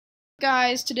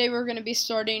Guys, today we're going to be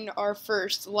starting our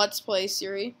first Let's Play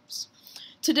series.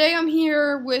 Today I'm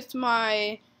here with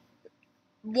my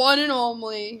one and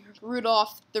only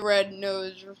Rudolph the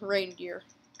Red-Nosed Reindeer.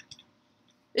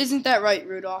 Isn't that right,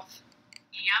 Rudolph?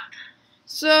 Yep.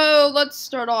 So, let's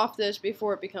start off this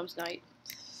before it becomes night.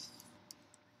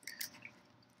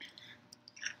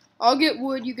 I'll get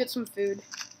wood, you get some food. Okay,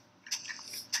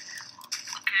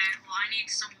 well I need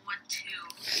some wood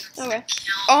too. Okay.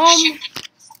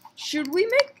 Should we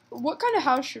make, what kind of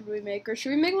house should we make? Or should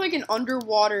we make like an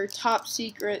underwater top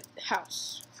secret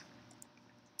house?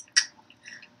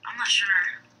 I'm not sure.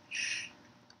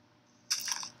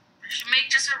 We should make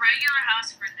just a regular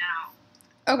house for now.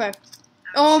 Okay.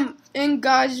 And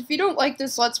guys, if you don't like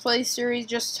this Let's Play series,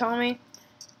 just tell me.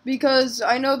 Because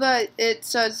I know that it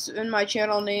says in my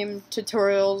channel name,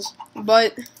 tutorials,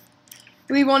 but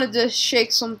we wanted to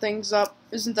shake some things up.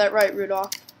 Isn't that right,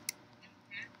 Rudolph?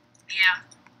 Yeah.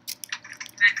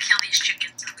 I'm gonna kill these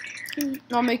chickens over here.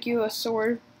 I'll make you a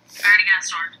sword. I already got a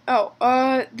sword. Oh,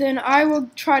 then I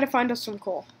will try to find us some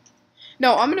coal.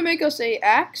 No, I'm gonna make us a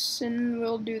axe, and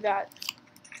we'll do that.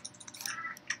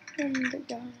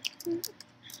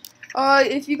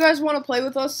 If you guys want to play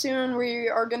with us soon, we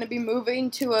are going to be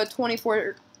moving to a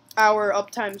 24-hour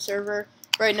uptime server.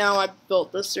 Right now, I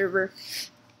built this server,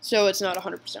 so it's not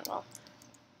 100% off.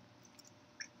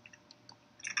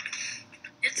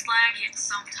 It's laggy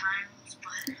sometimes,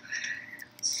 but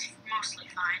it's mostly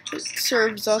fine. It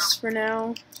serves us for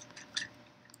now.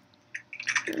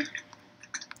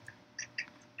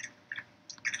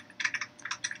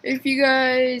 If you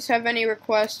guys have any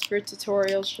requests for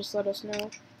tutorials, just let us know.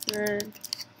 And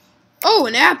oh,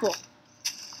 an apple!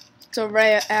 It's a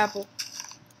rare apple.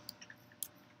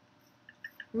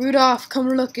 Rudolph, come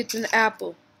look, it's an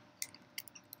apple.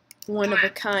 One of a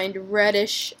kind,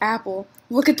 reddish apple.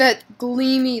 Look at that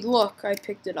gleamy look. I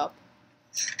picked it up.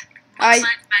 It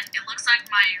looks like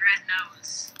my red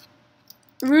nose.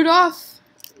 Rudolph,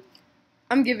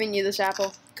 I'm giving you this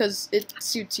apple because it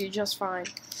suits you just fine.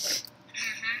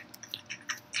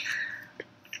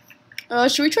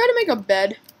 Should we try to make a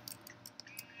bed?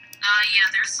 Yeah,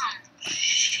 there's some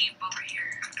sheep over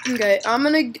here. Okay, I'm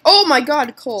gonna... Oh my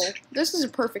god, coal. This is a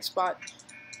perfect spot.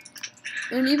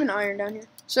 And even iron down here.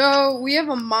 So, we have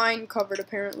a mine covered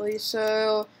apparently,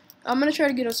 so I'm gonna try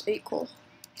to get us 8 coal.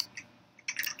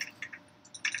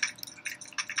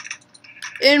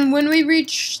 And when we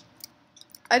reach...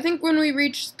 I think when we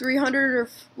reach 300 or...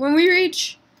 When we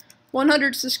reach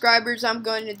 100 subscribers, I'm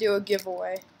going to do a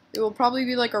giveaway. It will probably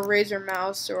be like a Razer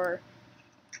mouse or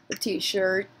a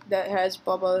t-shirt that has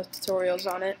Bubba tutorials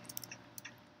on it.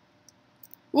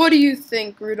 What do you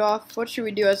think, Rudolph? What should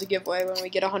we do as a giveaway when we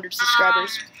get 100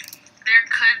 subscribers? There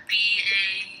could be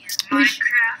a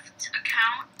Minecraft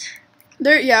account.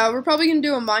 Yeah, we're probably going to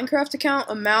do a Minecraft account,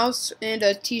 a mouse, and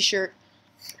a t-shirt.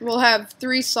 We'll have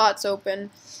 3 slots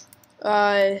open.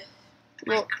 The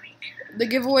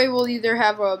giveaway will either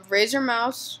have a Razer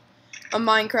mouse, a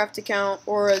Minecraft account,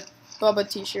 or a Bubba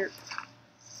t-shirt.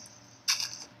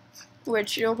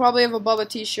 Which you'll probably have a Bubba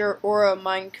t-shirt or a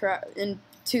Minecraft in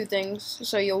 2 things,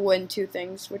 so you'll win 2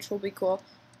 things, which will be cool.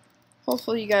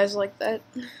 Hopefully you guys like that.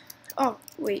 Oh,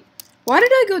 wait. Why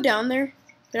did I go down there?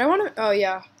 Did I want to? Oh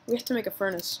yeah, we have to make a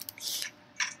furnace.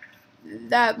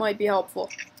 That might be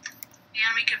helpful.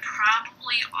 And we could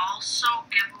probably also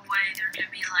give away, there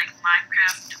could be like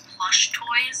Minecraft plush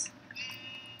toys.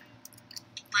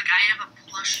 Like I have a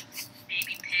plush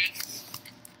baby pig.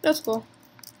 That's cool.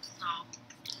 So,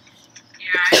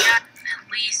 yeah, I got at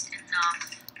least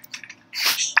enough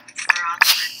for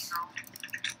us, so.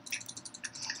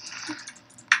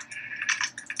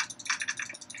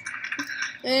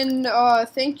 And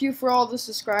thank you for all the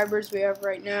subscribers we have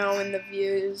right now and the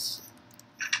views.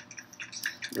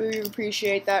 We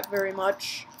appreciate that very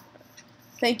much.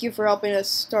 Thank you for helping us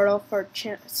start up our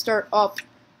channel.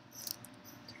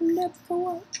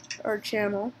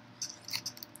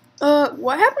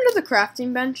 What happened to the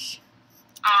crafting bench?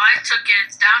 Oh, I took it.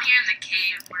 It's down here in the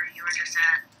cave where you were just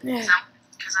at. Yeah.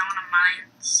 Because I want to mine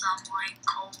some like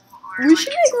coal or. We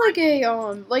should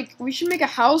make we should make a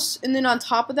house, and then on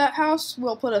top of that house,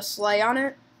 we'll put a sleigh on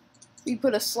it. We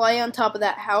put a sleigh on top of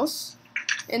that house,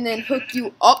 and then hook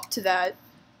you up to that,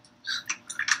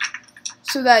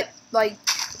 so that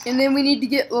and then we need to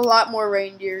get a lot more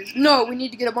reindeers. No, we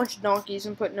need to get a bunch of donkeys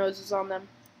and put noses on them.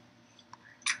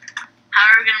 How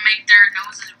are we gonna make their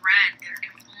noses red? There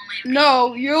can only be...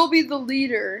 No, you'll be the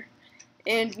leader,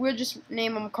 and we'll just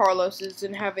name them Carlos's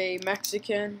and have a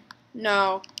Mexican.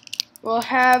 No, we'll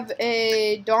have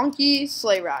a donkey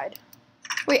sleigh ride.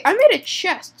 Wait, I made a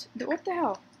chest. What the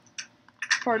hell?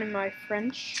 Pardon my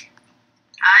French.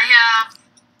 I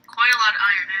quite a lot of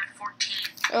iron. I have 14.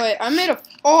 Oh wait, I made a.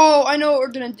 Oh, I know what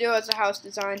we're gonna do as a house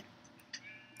design.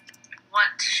 What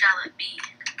shall it be?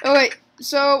 Oh wait,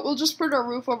 so we'll just put a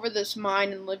roof over this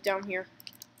mine and live down here.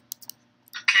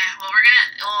 Okay. Well, we're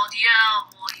gonna. Well, yeah.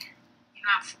 Well, you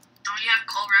have. Don't you have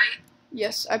coal, right?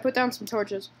 Yes, I put down some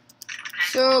torches.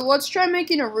 Okay. So let's try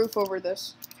making a roof over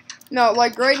this. No,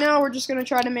 like right now we're just gonna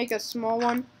try to make a small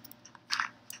one.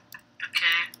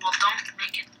 Okay. Well, don't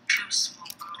make it too small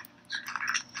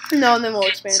though. No, and then we'll Okay,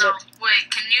 expand so, it. wait.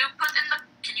 Can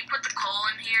you put the coal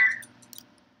in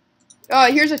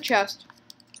here? Here's a chest.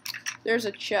 There's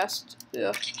a chest.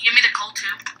 Ugh. Can you give me the coal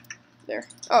too? There.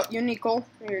 Oh, you need coal?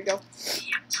 Here you go. Yep.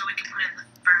 So we can put it in the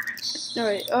furnace. No,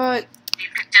 wait, You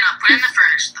picked it up. Put it in the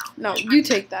furnace though. no, you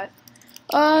take that.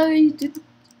 You did.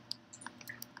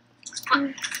 Let's put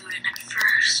food in it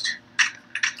first.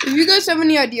 If you guys have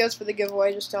any ideas for the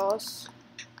giveaway, just tell us.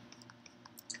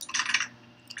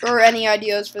 Or any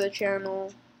ideas for the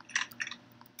channel.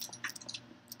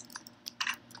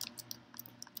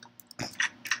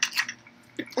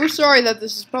 We're sorry that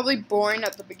this is probably boring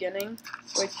at the beginning,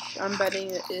 which I'm betting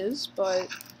it is, but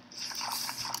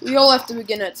we all have to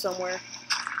begin it somewhere.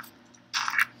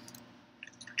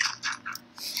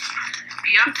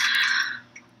 Yep.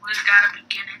 We've got to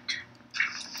begin it.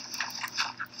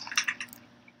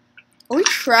 Are we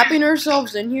trapping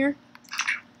ourselves in here?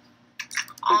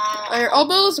 I'll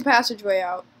build us a passageway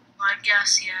out. I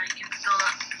guess, yeah, you can build a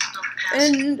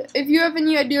passage. And if you have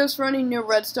any ideas for any new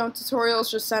redstone tutorials,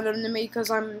 just send them to me, because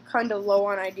I'm kind of low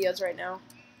on ideas right now.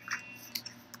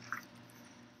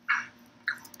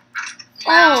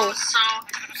 Well, Oh.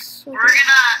 so we're gonna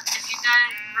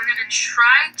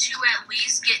try to at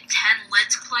least get 10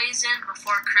 Let's Plays in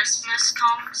before Christmas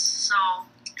comes, so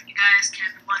you guys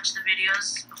can watch the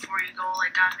videos before you go,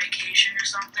 like, on vacation or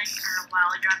something, or while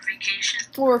you're on vacation.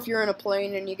 Or if you're in a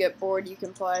plane and you get bored, you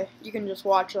can play. You can just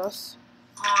watch us.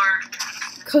 Or,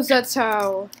 Because that's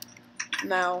how...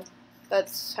 No.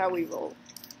 That's how we roll.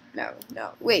 No.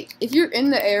 Wait, if you're in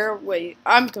the air... Wait,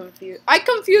 I'm confused. I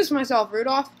confused myself,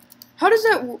 Rudolph. How does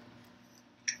that...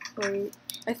 Wait,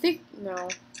 I think... No.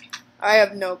 I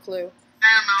have no clue. I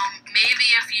don't know, maybe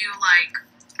if you, like,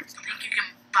 think you can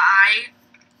buy...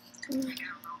 I don't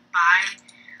know,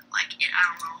 like, I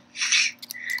don't know,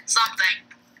 something.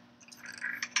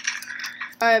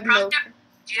 I have no...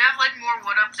 Do you have, like, more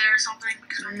wood up there or something?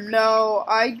 Because No,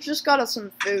 I just got us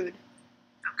some food.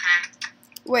 okay.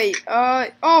 Wait,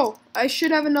 oh, I should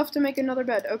have enough to make another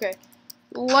bed. Okay,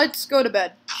 let's go to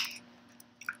bed.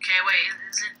 Okay, wait,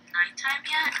 is it nighttime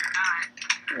yet or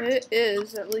not? It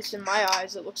is, at least in my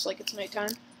eyes, it looks like it's nighttime.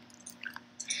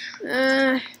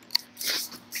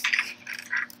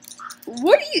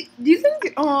 What do you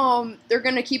think, they're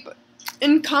gonna keep,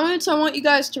 in comments I want you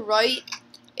guys to write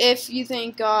if you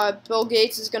think, Bill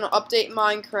Gates is gonna update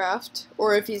Minecraft,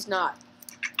 or if he's not.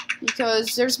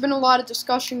 Because there's been a lot of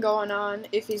discussion going on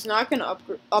if he's not gonna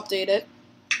update it.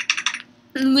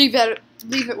 And leave it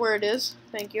where it is,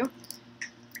 thank you.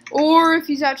 Or if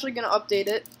he's actually gonna update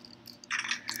it.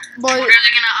 But Or are they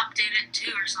gonna update it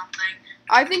too or something?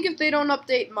 I think if they don't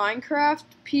update Minecraft,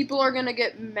 people are gonna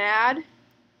get mad.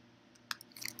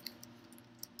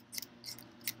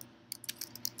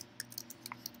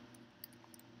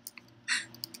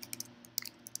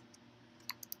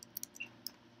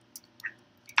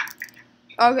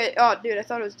 Okay, oh dude, I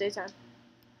thought it was daytime.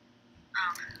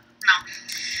 Oh, no.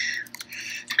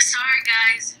 Sorry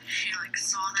guys if you, like,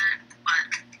 saw that,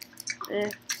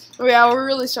 but... Oh yeah, we're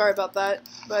really sorry about that,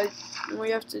 but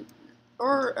we have to,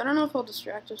 or I don't know if he'll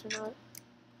distract us or not.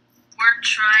 We're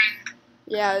trying...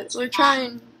 Yeah, we're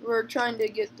trying to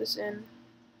get this in.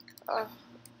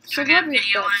 So to get a glad we have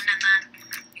video in, beds. and then,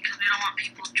 because we don't want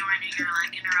people joining or,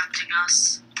 like, interrupting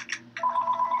us.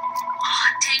 Oh,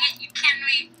 dang it, you kidding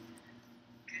me?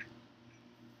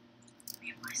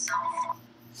 Mute myself.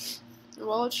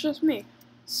 Well, it's just me.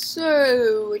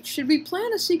 So, should we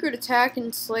plan a secret attack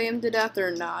and slay him to death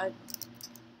or not?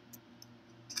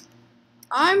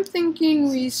 I'm thinking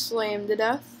we slay him to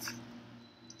death.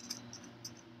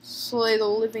 Slay the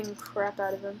living crap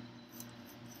out of him.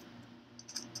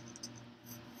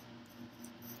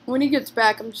 When he gets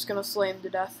back, I'm just gonna slay him to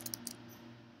death.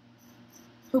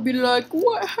 He'll be like,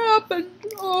 what happened?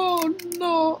 Oh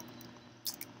no.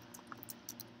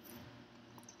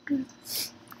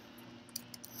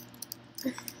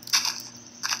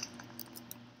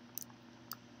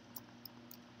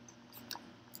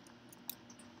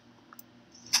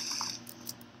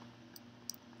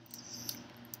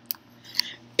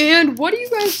 And what do you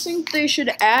guys think they should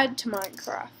add to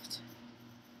Minecraft?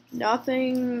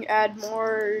 Nothing, add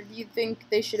more. You think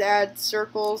they should add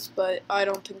circles, but I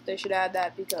don't think they should add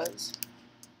that because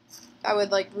I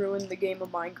would like ruin the game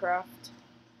of Minecraft.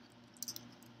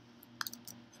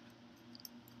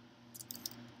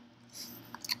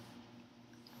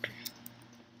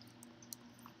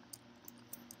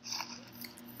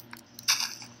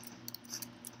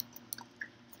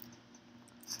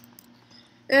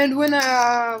 And when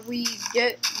we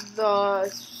get the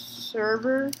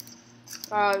server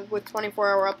with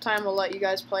 24-hour uptime, we'll let you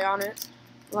guys play on it.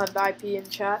 We'll have the IP in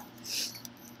chat.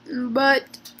 But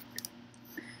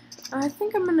I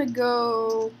think I'm gonna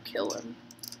go kill him.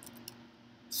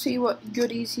 See what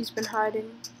goodies he's been hiding.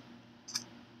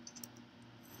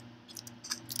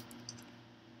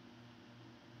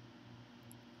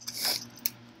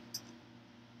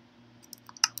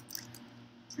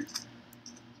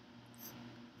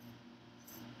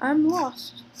 I'm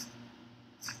lost.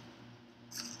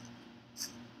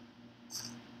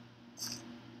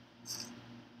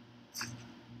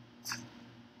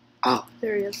 Oh,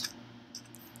 there he is.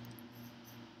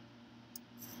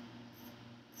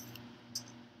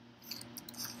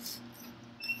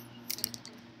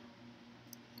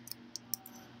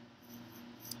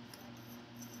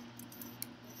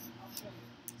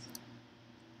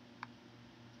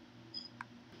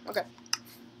 Okay.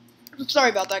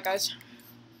 Sorry about that, guys.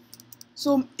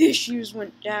 Some issues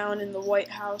went down in the White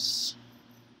House.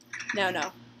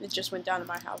 No, it just went down in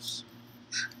my house.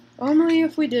 Only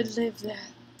if we did live there.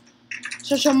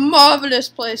 Such a marvelous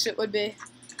place it would be.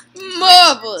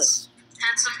 Marvelous!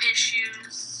 Had some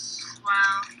issues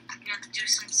while we had to do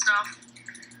some stuff.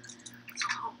 So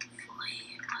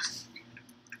hopefully it must.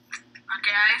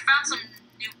 Okay, I found some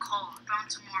new coal. I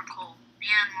found some more coal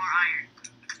and more iron.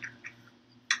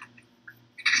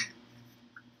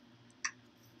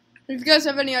 If you guys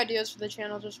have any ideas for the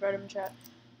channel, just write them in chat.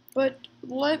 But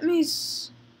let me.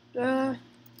 I'm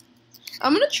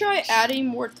gonna try adding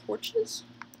more torches.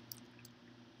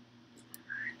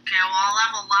 Okay, well, I'll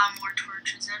have a lot more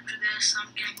torches after this.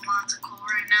 I'm getting lots of coal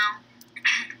right now.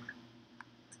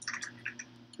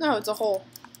 No, it's a hole.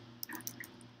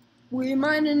 We're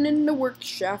mining in the work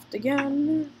shaft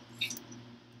again.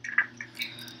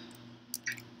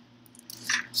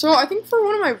 So I think for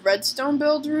one of my redstone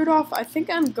builds, Rudolph, I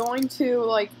think I'm going to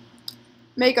like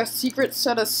make a secret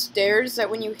set of stairs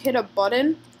that when you hit a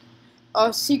button,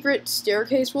 a secret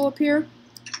staircase will appear.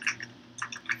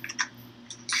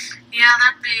 Yeah,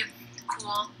 that'd be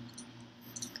cool.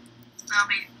 That'll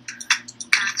be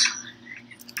good so that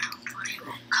nobody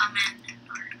will come in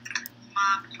or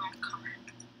mobs won't come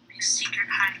in. Be a secret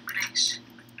hiding place.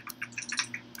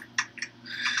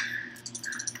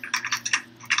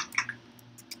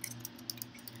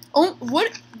 Oh,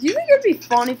 what? Do you think it'd be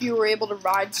fun if you were able to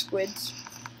ride squids?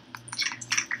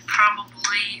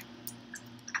 Probably.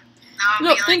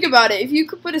 No, think about it. If you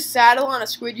could put a saddle on a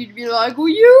squid, you'd be like,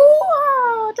 you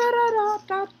da da da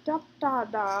da da da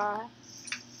da.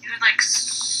 You would like,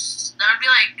 that would be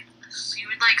like, you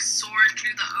would like soar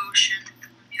through the ocean.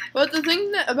 But the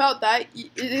thing about that,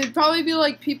 it'd probably be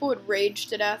like people would rage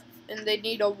to death and they'd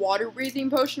need a water breathing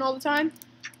potion all the time,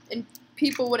 and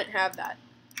people wouldn't have that.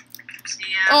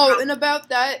 Yeah, oh, and about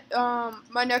that,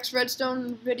 my next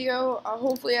redstone video,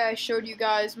 hopefully I showed you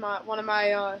guys one of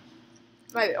my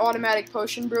my automatic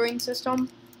potion brewing system.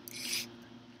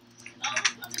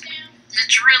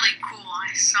 It's really cool.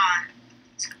 I saw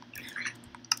it.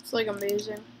 It's like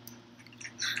amazing.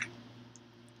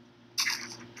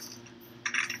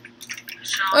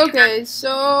 Okay,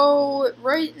 so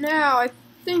right now I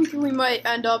think we might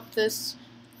end this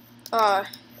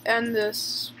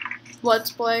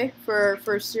Let's Play for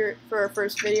our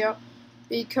first video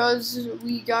because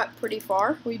we got pretty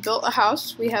far. We built a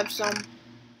house. We have some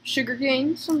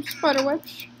sugarcane, some spider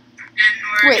webs.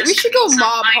 Wait, we should go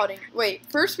mob hunting. Wait,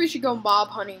 first we should go mob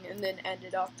hunting and then end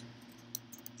it up.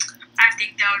 I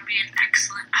think that would be an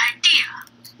excellent idea.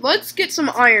 Let's get some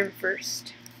iron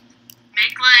first.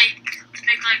 Make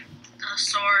like a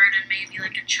sword and maybe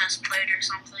like a chest plate or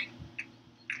something,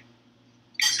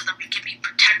 so that we can be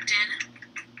protected.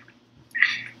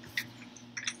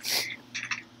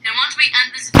 And once we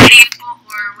end this video,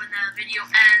 or when the video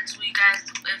ends,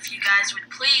 if you guys would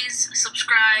please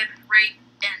subscribe, rate,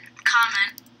 and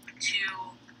comment to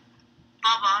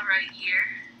Bubba right here.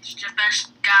 She's the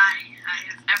best guy I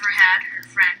have ever had, her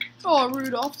friend. Oh,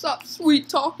 Rudolph, stop sweet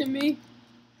talking me.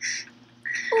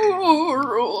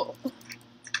 Oh.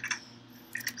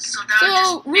 So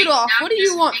Rudolph, what do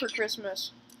you want for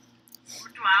Christmas?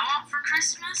 What do I want for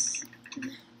Christmas?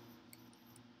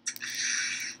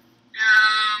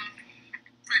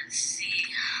 Let's see.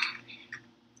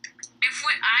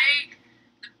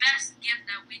 The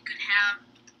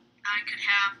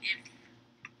if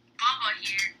Bubba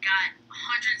here got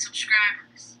 100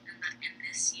 subscribers in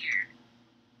this year.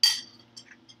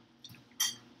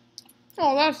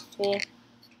 Oh, that's cool.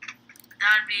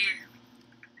 That'd be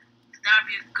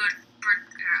a good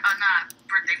not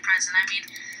birthday present. I mean,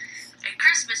 a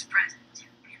Christmas present. An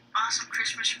awesome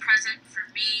Christmas present for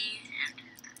me and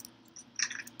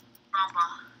Bubba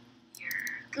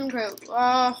here. Okay,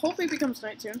 hopefully it becomes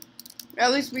night soon.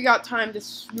 At least we got time to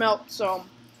smelt some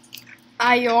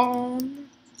iron.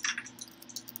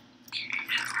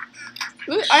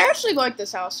 I actually like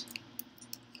this house.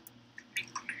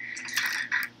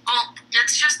 Well,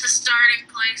 it's just a starting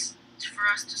place for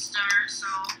us to start, so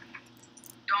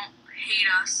don't hate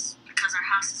us because our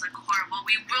house is like horrible.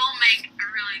 We will make a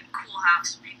really cool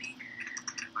house maybe,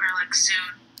 or like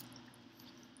soon.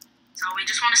 So we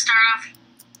just want to start off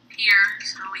here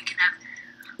so we can have.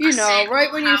 You know,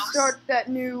 right when you start that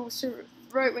new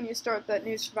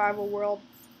survival world,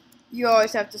 you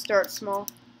always have to start small.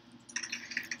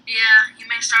 Yeah, you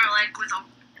may start like with a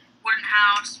wooden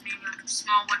house, maybe like a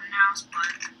small wooden house,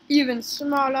 but even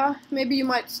smaller. Maybe you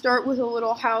might start with a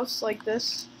little house like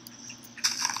this.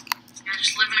 Yeah,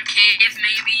 just live in a cave,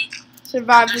 maybe.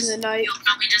 Survive in the night. You'll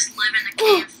probably just live in the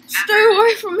cave. Stay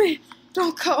away from me!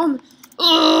 Don't come!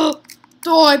 Ugh!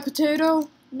 Die, potato!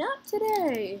 Not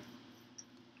today.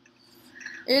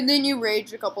 And then you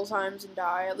rage a couple times and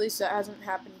die. At least that hasn't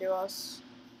happened to us.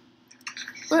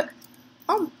 But,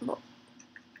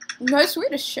 nice way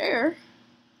to share.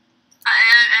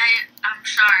 I'm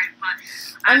sorry, but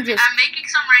I'm making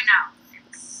some right now.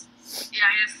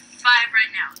 I have 5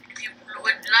 right now. If you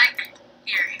would like,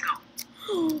 here you go.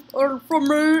 Or from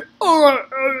me.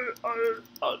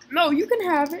 No, you can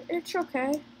have it. It's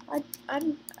okay.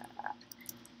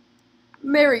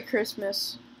 Merry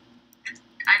Christmas.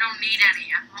 I don't need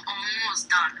any. I'm almost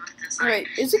done with this. Wait,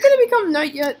 is it gonna become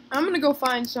night yet? I'm gonna go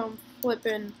find some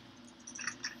flippin'.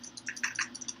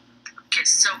 Okay,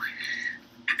 so.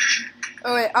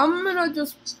 Oh wait, I'm gonna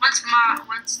just. Once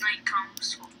night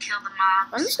comes, we'll kill the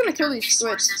mobs. I'm just gonna kill these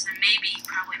squids. And maybe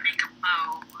probably make a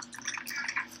bow.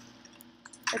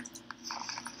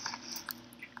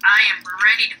 I am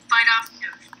ready to fight off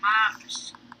those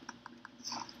mobs.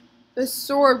 This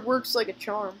sword works like a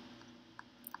charm.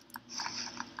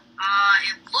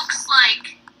 It looks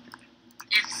like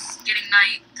it's getting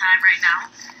night time right now.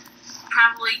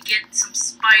 Probably get some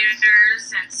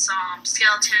spiders and some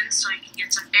skeletons so you can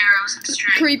get some arrows and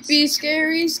strings. Creepy,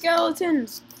 scary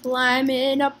skeletons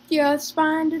climbing up your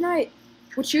spine tonight.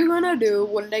 What you gonna do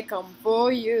when they come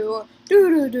for you?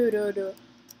 Do.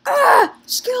 Ah!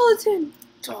 Skeleton!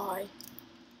 Die.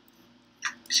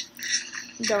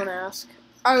 Don't ask.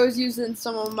 I was using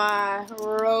some of my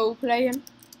role playing.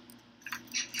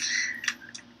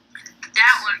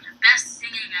 That was the best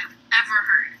singing I've ever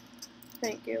heard.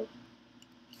 Thank you.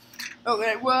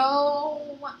 Okay,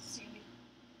 well, let's see.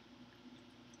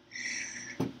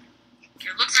 Okay,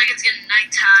 it looks like it's getting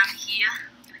nighttime here.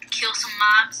 I'm gonna kill some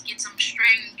mobs, get some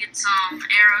string, get some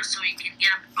arrows so you can get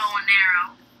a bow and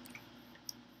arrow.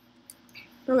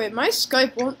 Oh wait, my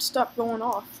Skype won't stop going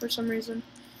off for some reason.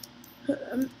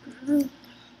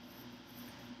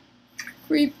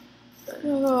 Creep.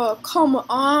 Oh, come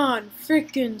on,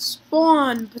 frickin'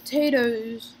 spawn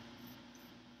potatoes.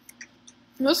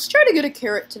 Let's try to get a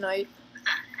carrot tonight. What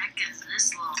the heck is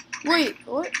this little? Wait,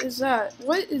 what is that?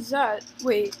 What is that?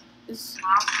 Wait, is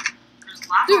lava? There's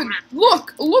lava. Dude,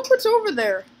 look what's over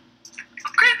there. A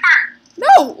creeper.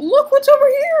 No, look what's over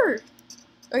here.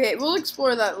 Okay, we'll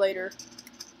explore that later.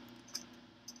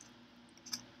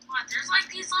 What? There's like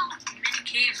these little mini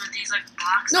caves with these like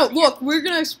blocks. No, look, we're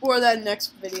gonna explore that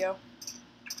next video.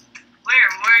 Where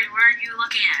are you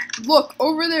looking at? Look,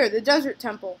 over there, the desert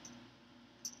temple.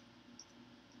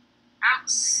 I don't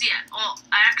see it. Well, it's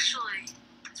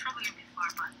probably gonna be far,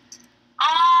 but.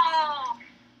 Oh!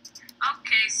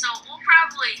 Okay, so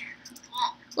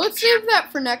Let's save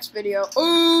that for next video.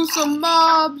 Oh, some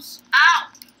mobs. Ow!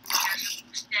 Gosh,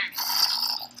 I'm dead.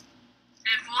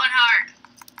 They have 1 heart.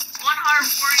 1 heart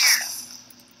warrior.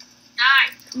 Die.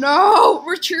 No!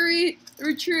 Retreat!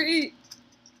 Retreat!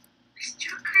 There's 2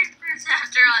 creepers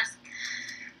after us.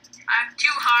 I have 2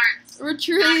 hearts.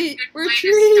 Retreat!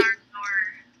 Retreat!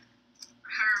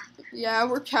 Yeah,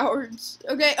 we're cowards.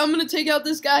 Okay, I'm gonna take out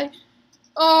this guy.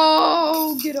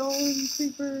 Oh, get on,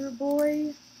 creeper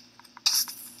boy.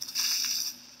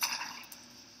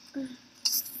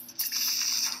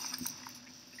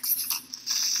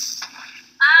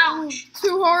 Ouch!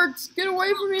 2 hearts! Get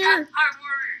away from here! Half a heart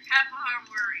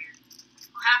warrior.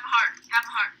 Well, half a heart.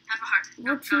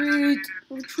 No, Retreat!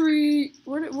 no. Retreat!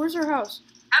 Where's our house?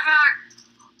 Half a heart.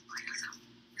 Oh, let's go.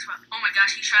 This one. Oh my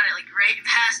gosh, he shot it like right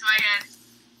past my head.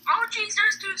 Oh jeez,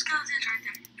 there's two skeletons right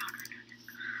there. No.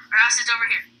 Our house is over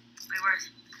here. Wait, where is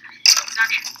it? It's not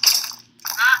here.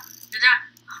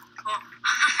 Oh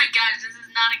my gosh, this is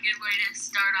not a good way to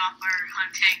start off our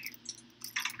hunting.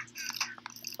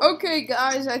 Okay,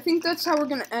 guys, I think that's how we're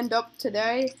going to end up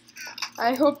today.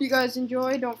 I hope you guys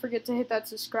enjoy. Don't forget to hit that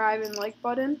subscribe and like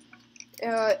button.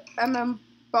 MM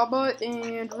Bubba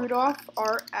and Rudolph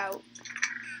are out.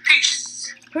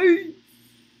 Peace. Peace.